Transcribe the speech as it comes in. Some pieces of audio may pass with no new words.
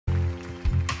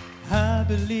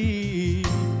believe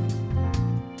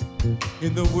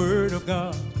in the word of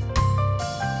God.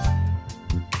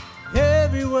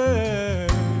 Every word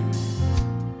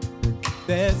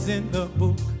that's in the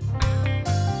book,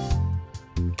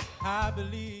 I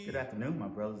believe. Good afternoon, my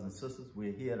brothers and sisters.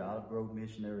 We're here at Olive Grove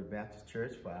Missionary Baptist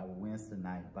Church for our Wednesday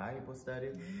night Bible study.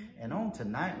 And on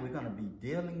tonight, we're going to be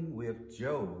dealing with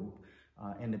Job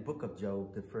in the book of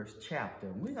Job, the first chapter.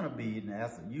 And we're going to be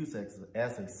used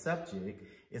as a subject.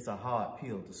 It's a hard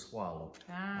pill to swallow.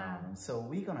 So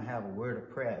we're going to have a word of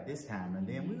prayer at this time, and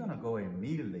then we're going to go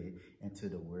immediately into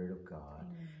the word of God.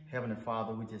 Heavenly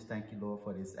Father, we just thank you, Lord,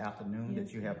 for this afternoon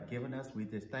that you have given us. We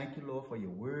just thank you, Lord, for your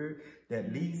word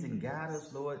that leads and guides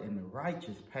us, Lord, in the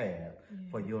righteous path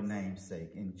for your name's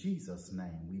sake. In Jesus'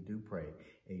 name, we do pray.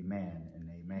 Amen and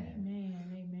amen. Amen.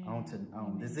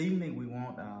 On this evening, we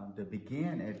want to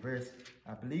begin at verse,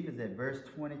 I believe it's at verse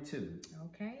 22.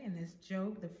 Okay, and it's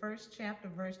Job, the first chapter,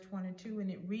 verse 22, and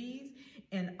it reads,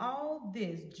 "In all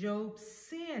this Job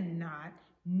sinned not,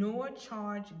 nor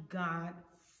charged God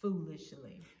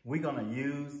foolishly." We're going to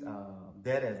use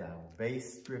that as our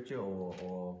base scripture,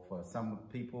 or for some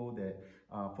people that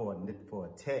for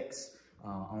a text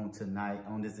on tonight,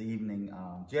 on this evening,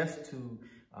 just to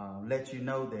let you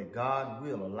know that God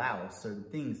will allow certain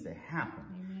things to happen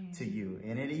to you.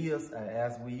 And it is,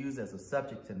 as we use as a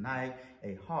subject tonight,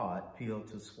 a hard pill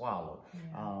to swallow.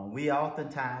 We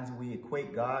oftentimes, we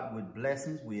equate God with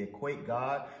blessings. We equate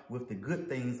God with the good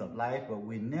things of life, but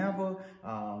we never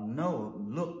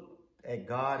look at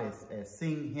God as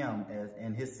seeing him as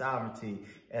in his sovereignty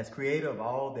as creator of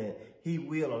all, that he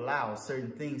will allow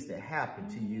certain things to happen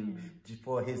to you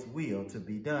for his will to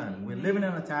be done. We're living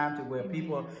in a time to where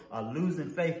people are losing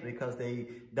faith because they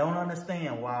don't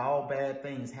understand why all bad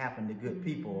things happen to good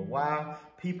people, or why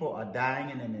people are dying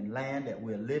in the land that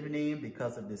we're living in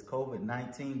because of this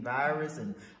COVID-19 virus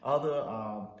and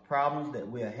other problems that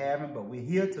we're having. But we're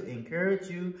here to encourage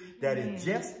you that it's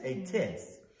just a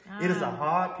test. It is a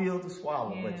hard pill to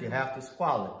swallow, but you have to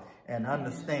swallow it and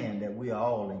understand that we are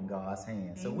all in God's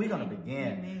hands. So we're going to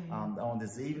begin on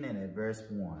this evening at verse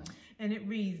 1. And it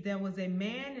reads, "There was a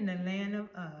man in the land of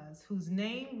Uz whose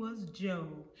name was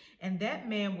Job, and that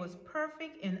man was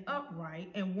perfect and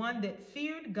upright, and one that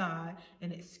feared God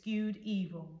and eschewed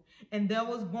evil. And there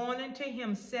was born unto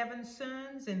him 7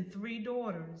 sons and 3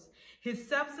 daughters. His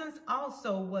substance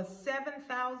also was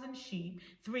 7,000 sheep,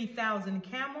 3,000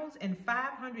 camels, and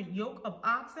 500 yoke of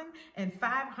oxen, and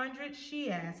 500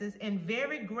 she-asses, and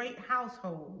very great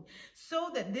household,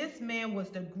 so that this man was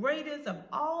the greatest of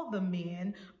all the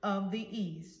men of the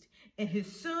east. And his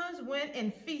sons went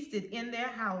and feasted in their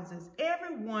houses,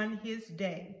 every one his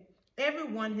day,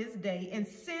 and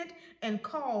sent and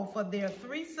called for their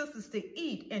 3 sisters to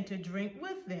eat and to drink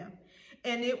with them.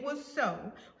 And it was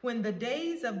so, when the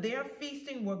days of their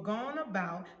feasting were gone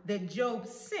about, that Job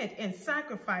sent and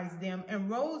sacrificed them, and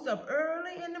rose up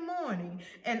early in the morning,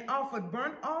 and offered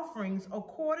burnt offerings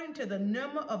according to the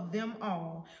number of them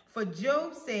all. For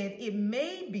Job said, It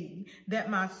may be that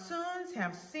my sons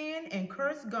have sinned and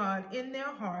cursed God in their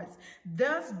hearts.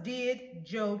 Thus did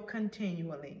Job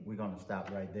continually." We're going to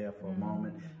stop right there for a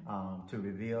moment to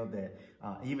reveal that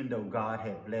even though God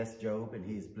had blessed Job, and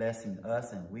he's blessing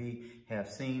us, and we have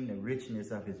seen the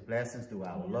richness of his blessings through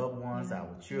our loved ones,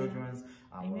 our children,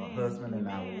 our husband and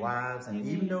our wives. And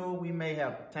even though we may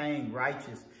have attained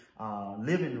righteous,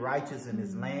 living righteous in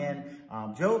his land,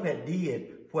 Job had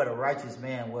did what a righteous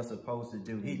man was supposed to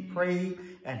do. He prayed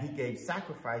and he gave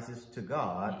sacrifices to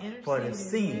God for the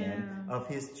sin of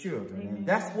his children. And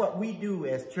that's what we do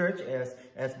as church,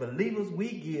 as believers. We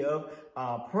give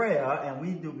prayer, and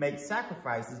we do make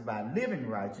sacrifices by living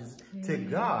righteous to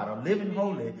God, or living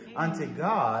holy unto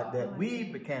God, that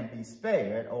we can be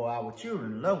spared, or our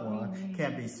children, loved ones,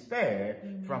 can be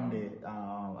spared from the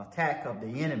attack of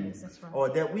the enemies, or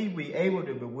that we be able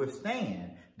to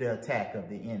withstand the attack of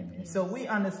the enemy. So we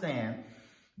understand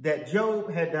that Job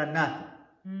had done nothing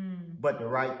but the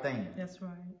right thing. That's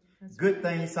right. Good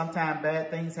things, sometimes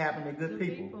bad things happen to good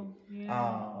people.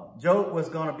 Job was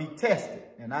going to be tested.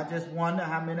 And I just wonder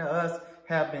how many of us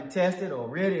have been tested, or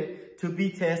ready to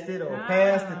be tested, or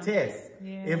pass the test.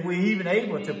 If we're even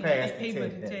able to pass the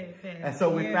test. And so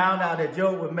we found out that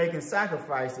Job was making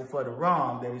sacrifices for the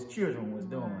wrong that his children was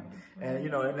doing. And, you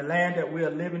know, in the land that we're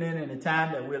living in the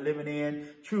time that we're living in,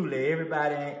 truly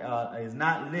everybody is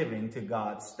not living to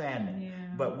God's standard. Yeah.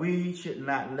 But we should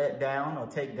not let down or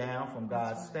take down from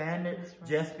God's standard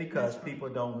just because people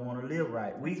don't want to live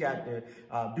right. We got to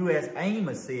do as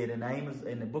Amos said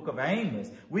in the book of Amos.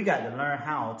 We got to learn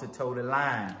how to toe the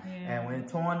line. Yeah. And when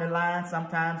towing the line,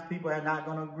 sometimes people are not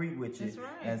going to agree with you. That's right.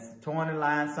 And towing the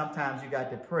line, sometimes you got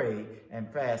to pray and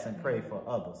fast and pray for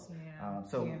others. Yeah.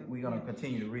 We're going to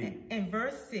continue to read. And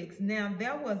verse 6, now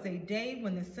there was a day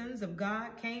when the sons of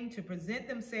God came to present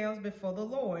themselves before the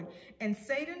Lord, and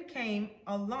Satan came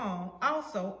along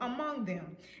also among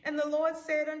them. And the Lord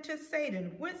said unto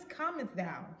Satan, whence comest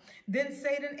thou? Then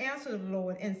Satan answered the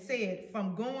Lord and said,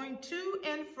 from going to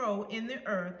and fro in the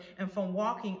earth, and from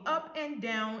walking up and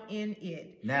down in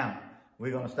it. Now,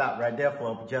 we're going to stop right there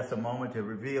for just a moment to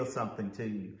reveal something to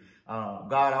you.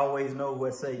 God always knows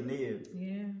what Satan is.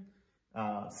 Yeah.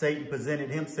 Satan presented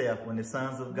himself when the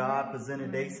sons of God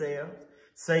presented themselves.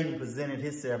 Satan presented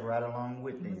himself right along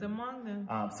with them. He was among them.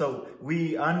 So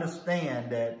we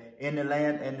understand that in the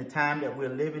land and the time that we're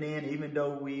living in, even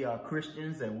though we are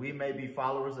Christians and we may be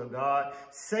followers of God,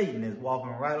 Satan is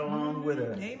walking right along with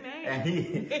us. Amen.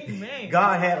 And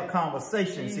God had a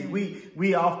conversation. See,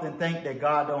 we often think that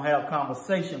God don't have a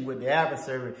conversation with the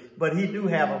adversary, but he do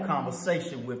have a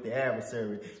conversation with the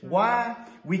adversary. Why?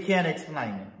 We can't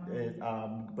explain it.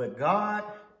 But God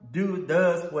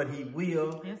does what he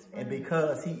will, and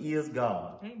because he is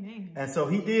God. Amen. And so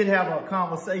he did have a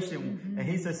conversation, and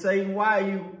he said, Satan, what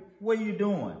are you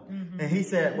doing? And he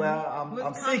said, well,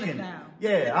 I'm seeking.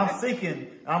 Yeah, I'm seeking.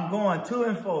 I'm going to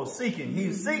and fro seeking.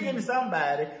 He's seeking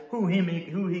somebody who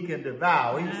he can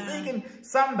devour. He's seeking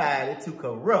somebody to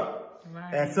corrupt.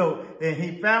 Right. And so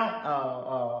he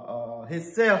found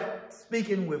himself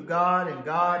speaking with God, and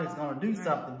God is going to do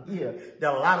something here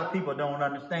that a lot of people don't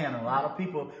understand. A lot of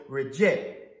people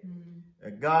reject.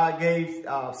 God gave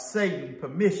Satan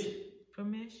permission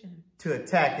to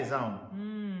attack his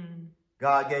own.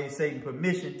 God gave Satan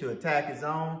permission to attack his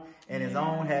own, and his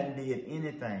own hadn't did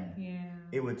anything. Yeah.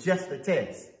 It was just a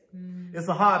test. It's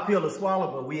a hard pill to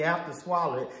swallow, but we have to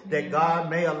swallow it, that God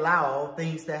may allow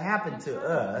things to happen to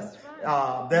us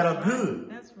that are good.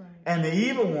 That's right. And the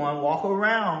evil one walk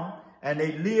around and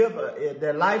they live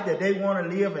their life that they want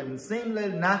to live, and seemingly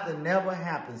nothing never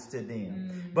happens to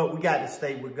them. But we got to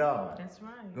stay with God. That's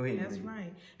right. Go ahead. That's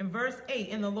right. In verse 8,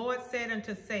 and the Lord said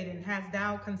unto Satan, hast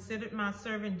thou considered my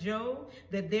servant Job,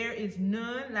 that there is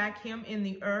none like him in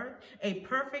the earth, a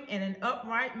perfect and an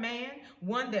upright man,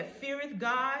 one that feareth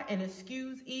God and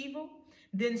eschews evil?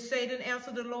 Then Satan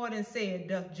answered the Lord and said,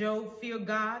 doth Job fear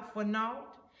God for naught?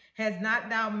 Has not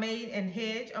thou made an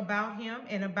hedge about him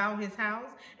and about his house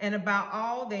and about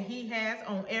all that he has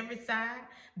on every side?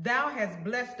 Thou hast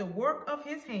blessed the work of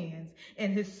his hands,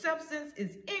 and his substance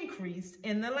is increased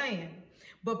in the land.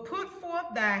 But put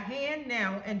forth thy hand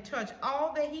now and touch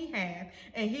all that he hath,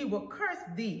 and he will curse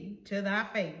thee to thy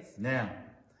face. Now,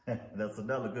 that's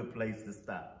another good place to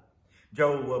stop.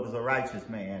 Job was a righteous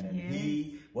man, and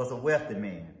he was a wealthy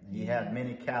man. He had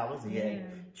many cattle, he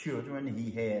had children, he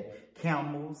had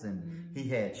camels, and he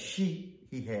had sheep.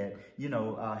 He had,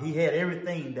 he had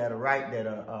everything that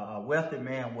a wealthy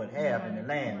man would have in the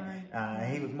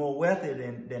land. He was more wealthy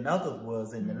than others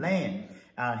was in the land.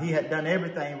 He had done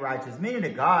everything righteous, meaning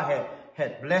that God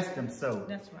had blessed him so.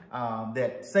 That's right.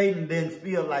 That Satan didn't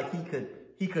feel like he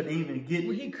could even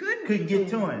get, couldn't get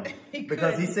to him.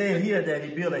 Because he said here that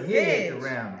he built a hedge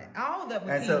around him. All that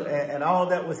was his. And all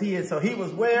that was his. So he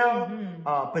was well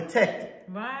protected.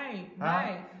 Right.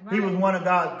 He was one of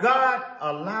God. God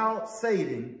allowed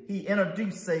Satan, he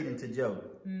introduced Satan to Job.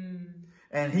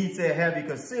 And he said, have you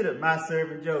considered my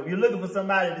servant Job? You're looking for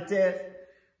somebody to test.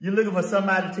 You're looking for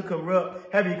somebody to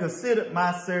corrupt. Have you considered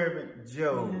my servant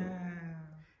Job?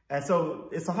 And so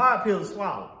it's a hard pill to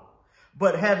swallow.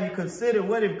 But have you considered,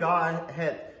 what if God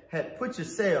had put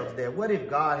yourselves there? What if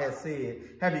God had said,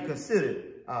 have you considered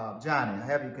Johnnie?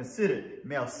 Have you considered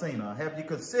Melcina? Have you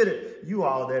considered you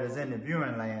all that is in the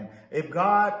viewing land? If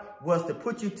God was to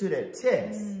put you to that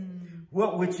test,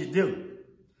 what would you do?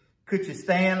 Could you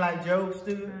stand like Job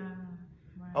stood?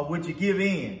 Or would you give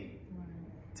in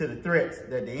to the threats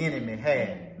that the enemy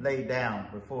had laid down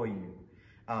before you?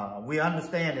 We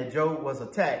understand that Job was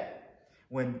attacked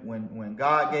when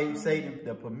God gave Satan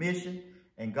the permission,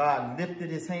 and God lifted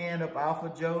his hand up off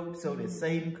of Job so that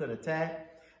Satan could attack.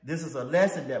 This is a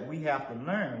lesson that we have to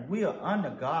learn. We are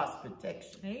under God's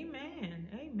protection.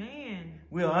 Amen.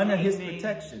 We are under his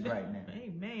protection right now.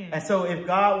 Amen. And so if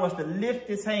God was to lift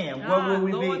his hand, what would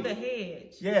we be? Lower the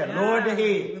hedge. Lower the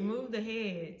hedge. Remove the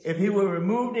hedge. If he would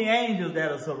remove the angels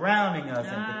that are surrounding us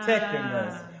and protecting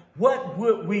us, what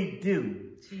would we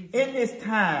do Jesus. in this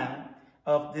time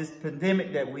of this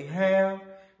pandemic that we have?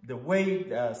 The way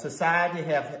society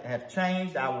have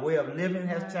changed, our way of living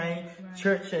has changed,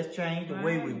 church has changed, the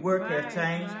way we work has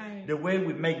changed, the way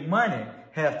we make money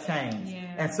have changed.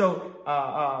 Yeah. And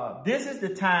so this is the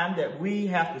time that we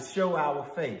have to show our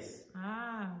face.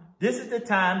 This is the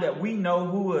time that we know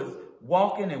who is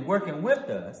walking and working with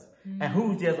us and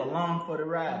who's just along for the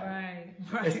ride.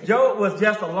 If Job was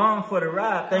just along for the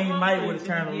ride, things might would have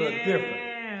turned a little different.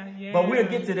 Yeah. But we'll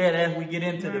get to that as we get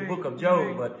into the book of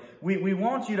Job. But we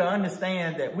want you to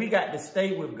understand that we got to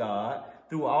stay with God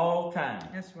through all time.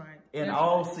 That's right. In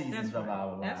all seasons of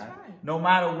our lives. That's right. No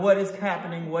matter what is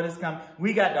happening, what is coming,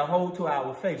 we got to hold to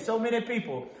our faith. So many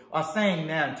people are saying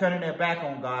now and turning their back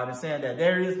on God and saying that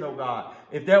there is no God.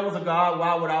 If there was a God,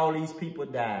 why would all these people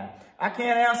die? I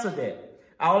can't answer that.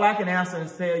 All I can answer and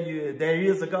tell you is there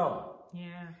is a God. Yeah.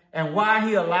 And why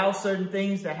he allows certain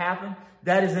things to happen,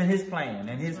 that is in his plan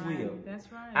and his will.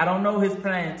 That's right. I don't know his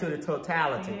plan to the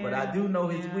totality, but I do know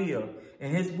his will.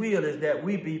 And his will is that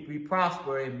we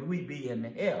prosper and we be in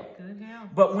health. Good health.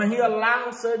 But when he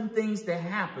allows certain things to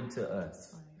happen to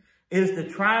us, it is the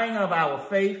trying of our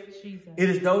faith. Jesus. It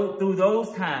is through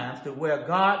those times to where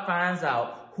God finds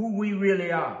out who we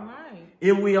really are. Right.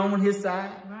 If we on his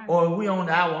side or if we on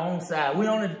our own side.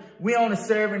 We only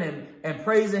serving and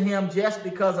praising him just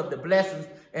because of the blessings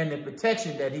and the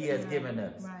protection that he has given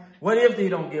us. Right. What if he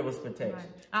don't give us protection?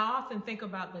 Right. I often think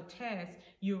about the test.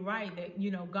 You're right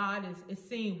that, God is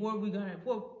seeing where we're going to,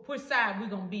 what side we're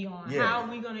going to be on. Yeah. How are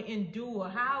we going to endure?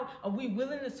 How are we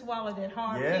willing to swallow that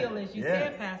hard pill, as you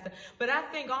said, Pastor? But I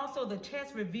think also the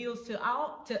test reveals to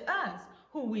us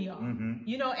who we are. Am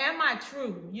I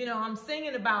true? I'm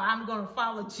singing about I'm going to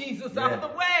follow Jesus all the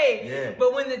way. Yeah.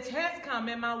 But when the test comes,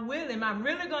 am I willing? Am I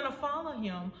really going to follow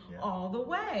him all the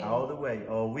way? All the way.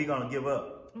 Or are we going to give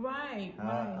up? Right.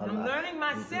 I'm learning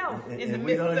myself in the midst of it.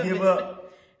 We're going to give up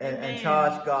and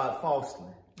charge God falsely.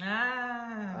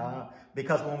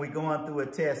 Because when we're going through a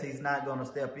test, he's not going to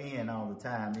step in all the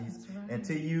time.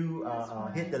 Until you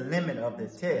hit the limit of the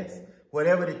test.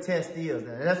 Whatever the test is,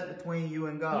 that's between you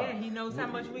and God. Yeah, he knows how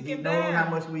much we can bear. He knows how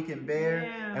much we can bear.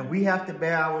 Yeah. And we have to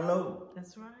bear our load.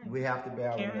 That's right. We have to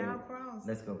bear our load. Carry our cross.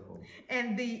 Let's go for it.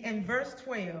 And in verse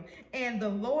 12, and the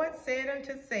Lord said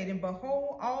unto Satan,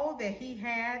 behold, all that he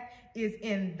had is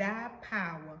in thy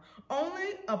power.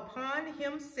 Only upon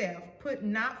himself put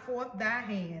not forth thy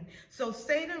hand. So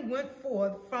Satan went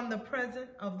forth from the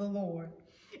presence of the Lord.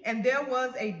 And there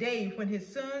was a day when his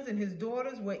sons and his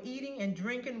daughters were eating and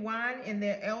drinking wine in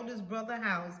their eldest brother's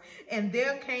house. And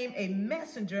there came a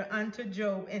messenger unto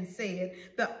Job and said,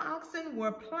 the oxen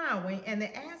were plowing and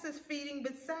the asses feeding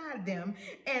beside them,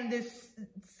 and the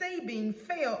Sabine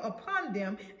fell upon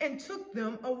them and took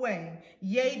them away.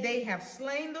 Yea, they have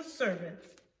slain the servants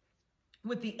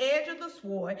with the edge of the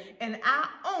sword, and I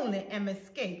only am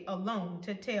escaped alone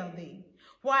to tell thee.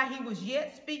 While he was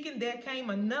yet speaking, there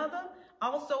came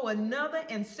also another,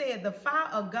 and said, the fire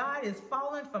of God is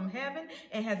fallen from heaven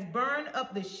and has burned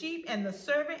up the sheep and the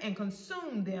servant and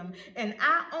consumed them, and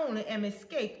I only am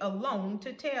escaped alone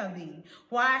to tell thee.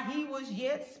 While he was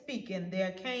yet speaking,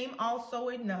 there came also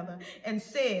another, and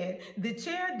said, the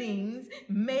Chaldeans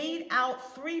made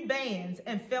out 3 bands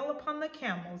and fell upon the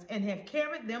camels and have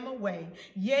carried them away,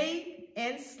 yea,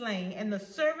 and slain, and the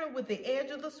servant with the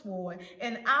edge of the sword,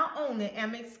 and I only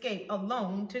am escaped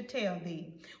alone to tell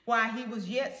thee. While he was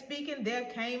yet speaking, there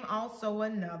came also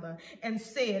another, and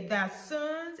said, thy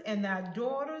sons and thy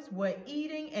daughters were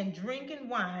eating and drinking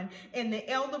wine in the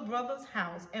elder brother's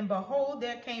house, and behold,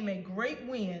 there came a great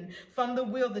wind from the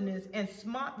wilderness, and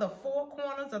smote the 4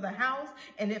 corners of the house,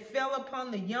 and it fell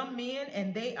upon the young men,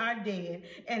 and they are dead,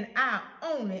 and I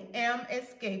only am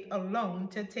escaped alone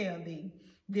to tell thee.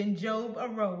 Then Job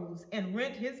arose and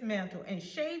rent his mantle and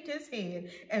shaved his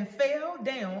head and fell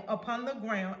down upon the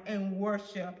ground and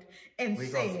worshipped and said...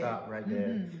 We're going to stop right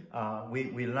there.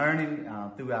 We're learning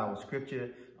through our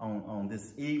scripture on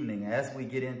this evening as we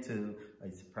get into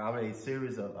probably a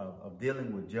series of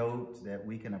dealing with Job that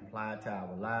we can apply to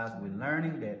our lives. We're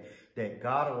learning that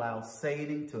God allows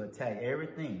Satan to attack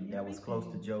everything that was close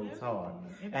to Job's heart.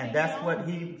 And that's what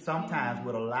he sometimes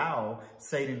would allow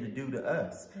Satan to do to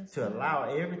us, to allow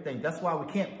everything. That's why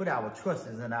we can't put our trust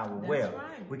in our wealth.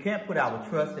 We can't put our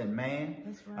trust in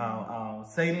man.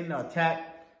 Satan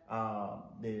attacked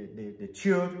the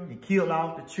children. He killed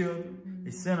off the children.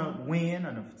 He sent a wind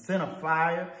and sent a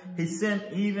fire. He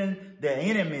sent even the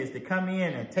enemies to come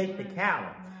in and take the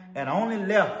cattle. And only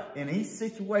left, in each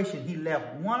situation, he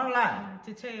left one alive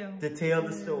to tell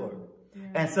the story. Yeah.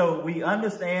 And so we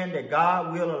understand that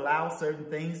God will allow certain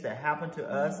things to happen to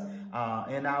us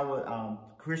in our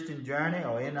Christian journey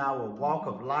or in our walk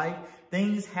of life.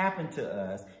 Things happen to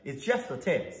us. It's just a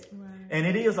test. Right. And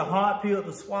it is a hard pill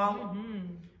to swallow.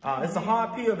 It's a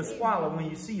hard pill to swallow when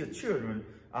you see your children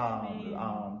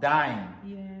dying.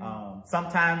 Yeah.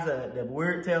 Sometimes the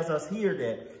word tells us here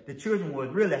that the children was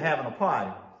really having a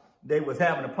party. They was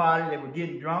having a party, they were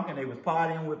getting drunk, and they was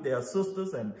partying with their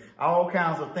sisters and all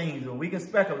kinds of things. And we can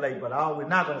speculate, but we're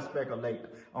not going to speculate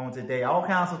on today. All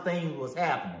kinds of things was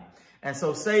happening. And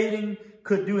so Satan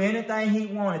could do anything he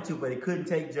wanted to, but he couldn't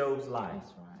take Job's life.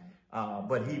 That's right.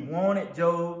 But he wanted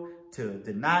Job to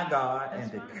deny God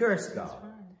and to curse God.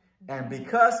 And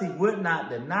because he would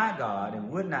not deny God and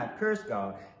would not curse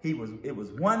God, it was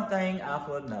one thing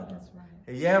after another. That's right.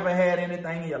 Have you ever had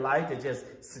anything in your life that just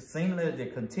seemingly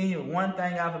to continue one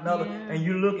thing after another, and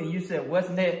you look and you say, what's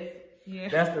next? Yeah.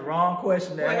 That's the wrong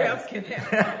question to ask. What else can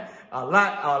happen? a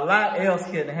lot else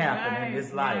can happen in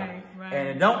this life. Right, and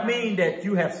it don't mean that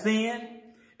you have sinned.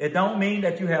 It don't mean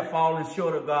that you have fallen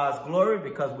short of God's glory,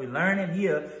 because we're learning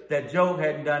here that Job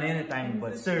hadn't done anything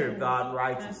but serve God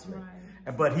righteously.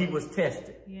 Right. But he was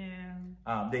tested.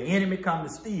 Yeah. The enemy come to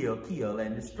steal, kill,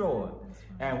 and destroy.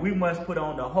 And we must put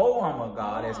on the whole armor of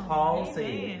God, as Paul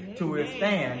said, to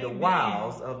withstand the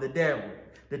wiles of the devil.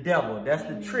 The devil, that's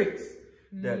the tricks,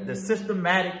 the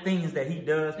systematic things that he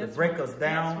does to break us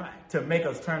down, to make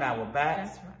us turn our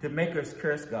backs, to make us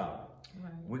curse God.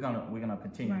 We're gonna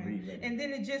continue to read that. And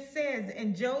then it just says,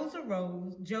 and Job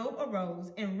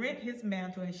arose and rent his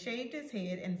mantle and shaved his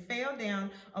head and fell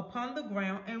down upon the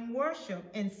ground and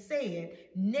worshiped and said,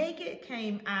 naked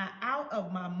came I out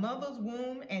of my mother's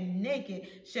womb, and naked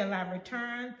shall I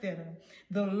return thither.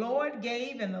 The Lord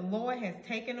gave and the Lord has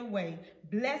taken away.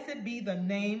 Blessed be the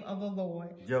name of the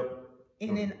Lord. Job.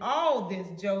 And in all this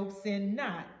Job sinned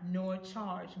not, nor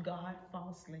charged God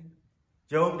falsely.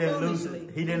 Job didn't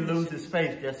lose his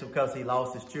faith just because he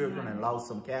lost his children and lost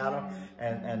some cattle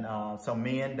and some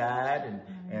men died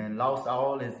and lost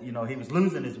all his, he was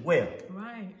losing his wealth.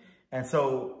 Right. And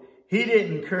so he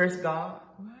didn't curse God.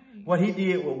 Right. What he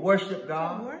did was worship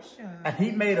God. And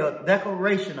he made a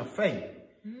declaration of faith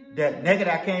that naked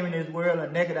I came in this world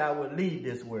and naked I would leave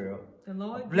this world. The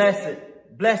Lord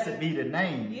blessed be the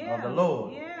name of the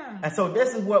Lord. Yeah. And so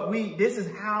this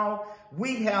is how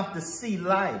we have to see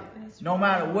life. No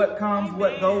matter what comes,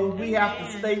 what goes, we have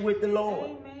to stay with the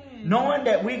Lord. Knowing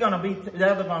that there's going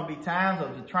to be times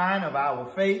of the trying of our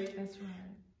faith. That's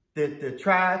right. To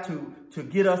try to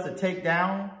get us to take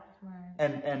down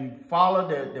and follow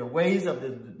the ways of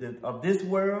this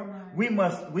world. Right.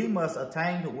 We must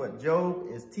attain to what Job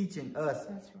is teaching us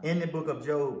in the book of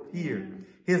Job here.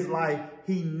 His life,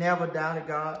 he never doubted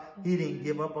God. He didn't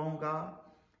give up on God.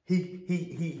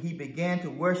 He began to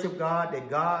worship God, that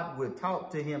God would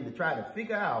talk to him to try to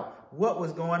figure out what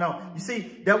was going on. You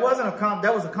see, there was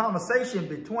a conversation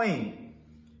between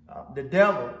the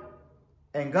devil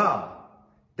and God.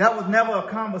 That was never a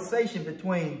conversation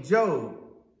between Job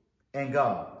and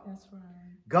God. That's right.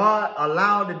 God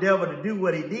allowed the devil to do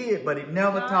what he did, but he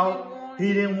never talked.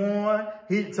 He didn't warn.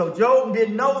 So Job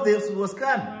didn't know this was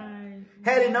coming. Right.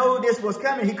 Had he known this was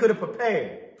coming, he could have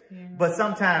prepared. Yeah. But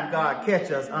sometimes God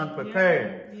catches us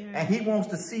unprepared. Yeah. And he wants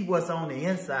to see what's on the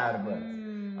inside of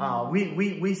us.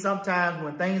 We sometimes,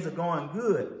 when things are going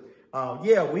good,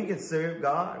 we can serve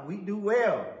God. We do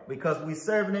well because we're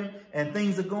serving him and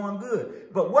things are going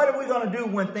good. But what are we going to do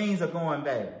when things are going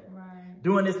bad? Right.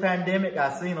 During this pandemic,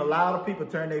 I've seen a lot of people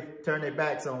turn their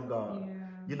backs on God.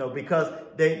 Yeah. Because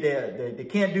they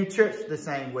can't do church the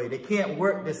same way. They can't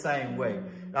work the same way.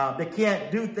 They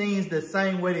can't do things the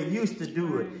same way they used to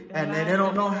do it. And they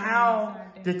don't know how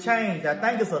to change. I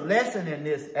think it's a lesson in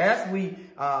this. As we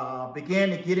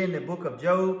begin to get in the book of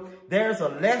Job, there's a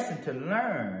lesson to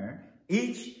learn.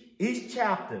 Each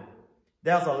chapter,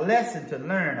 there's a lesson to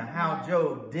learn of how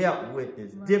Job dealt with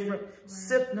this different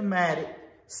systematic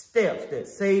steps that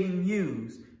Satan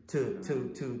used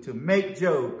to make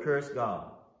Job curse God.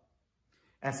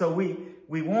 And so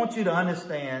we want you to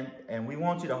understand, and we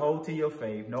want you to hold to your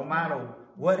faith, no matter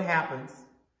what happens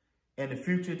in the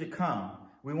future to come.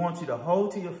 We want you to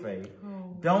hold to your faith.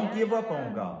 Don't give up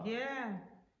on God. Yeah.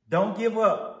 Don't give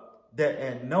up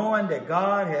and knowing that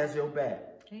God has your back.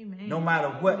 Amen. No matter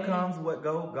what comes, what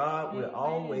goes, God will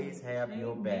always have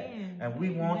your back. And we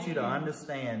want you to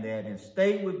understand that and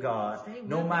stay with God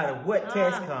no matter what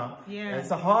test comes. Yeah.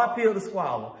 It's a hard pill to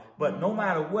swallow, but no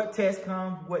matter what test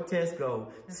comes, what test goes,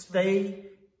 stay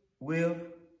with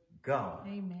God.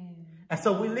 Amen. And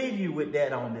so we leave you with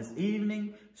that on this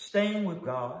evening, staying with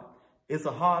God. It's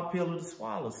a hard pill to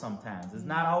swallow sometimes. It's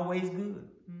not always good.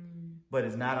 but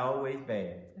it's not always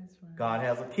bad. That's right. God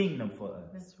has a kingdom for us.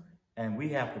 That's right. And we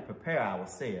have to prepare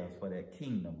ourselves for that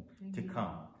kingdom to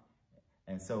come.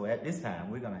 And so at this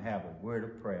time, we're going to have a word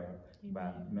of prayer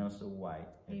by Minister White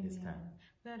at this time.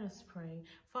 Let us pray.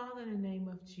 Father, in the name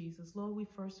of Jesus, Lord, we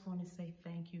first want to say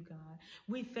thank you, God.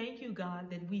 We thank you,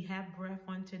 God, that we have breath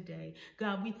on today.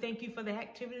 God, we thank you for the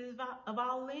activities of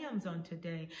our limbs on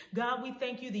today. God, we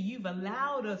thank you that you've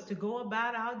allowed us to go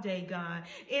about our day, God,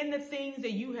 in the things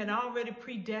that you had already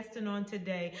predestined on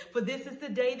today. For this is the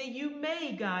day that you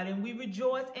made, God, and we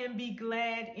rejoice and be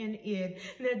glad in it.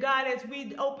 Now, God, as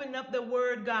we open up the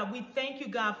word, God, we thank you,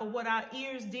 God, for what our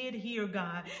ears did hear,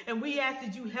 God. And we ask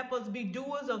that you help us be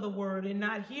doers of the word and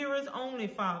not hearers only,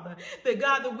 Father. That,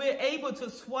 God, that we're able to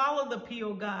swallow the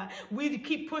pill, God. We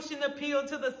keep pushing the pill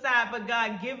to the side, but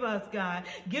God, give us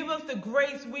the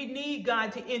grace we need,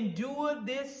 God, to endure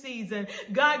this season.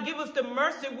 God, give us the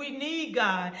mercy we need,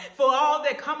 God, for all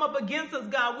that come up against us,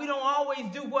 God. We don't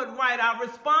always do what's right. Our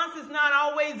response is not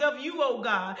always of you, oh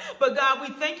God. But God, we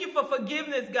thank you for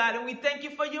forgiveness, God, and we thank you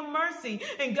for your mercy.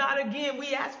 And God, again,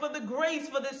 we ask for the grace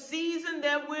for the season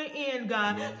that we're in,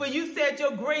 God. For you said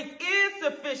your grace is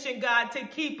sufficient, God, to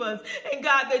keep us. And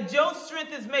God, that your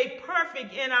strength is made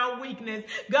perfect in our weakness.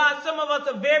 God, some of us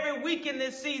are very weak in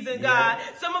this season, God.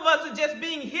 Some of us are just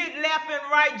being hit left and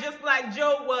right, just like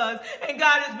Job was. And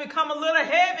God, has become a little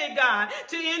heavy, God,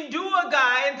 to endure,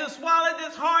 God, and to swallow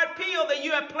this hard pill that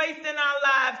you have placed in our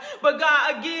lives. But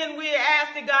God, again, we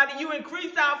ask that, God, that you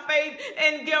increase our faith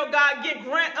and, God,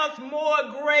 grant us more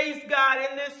grace, God,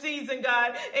 in this season,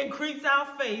 God. Increase our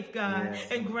faith, God,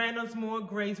 and grant us more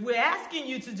grace. We're asking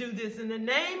you to do this in the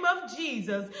name of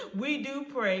Jesus. We do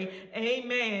pray.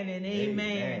 Amen and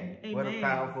amen. Amen. What a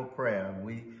powerful prayer.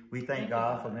 We thank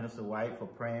God for Minister White for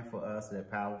praying for us, that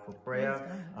powerful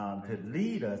prayer to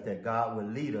lead us, that God will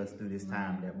lead us through this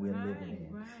time that we're living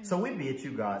in. So we bid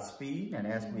you Godspeed, and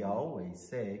as we always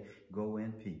say, go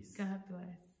in peace. God bless.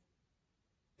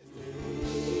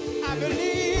 I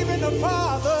believe in the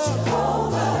Father.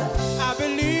 Jehovah. I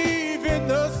believe in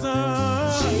the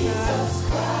Son. Jesus.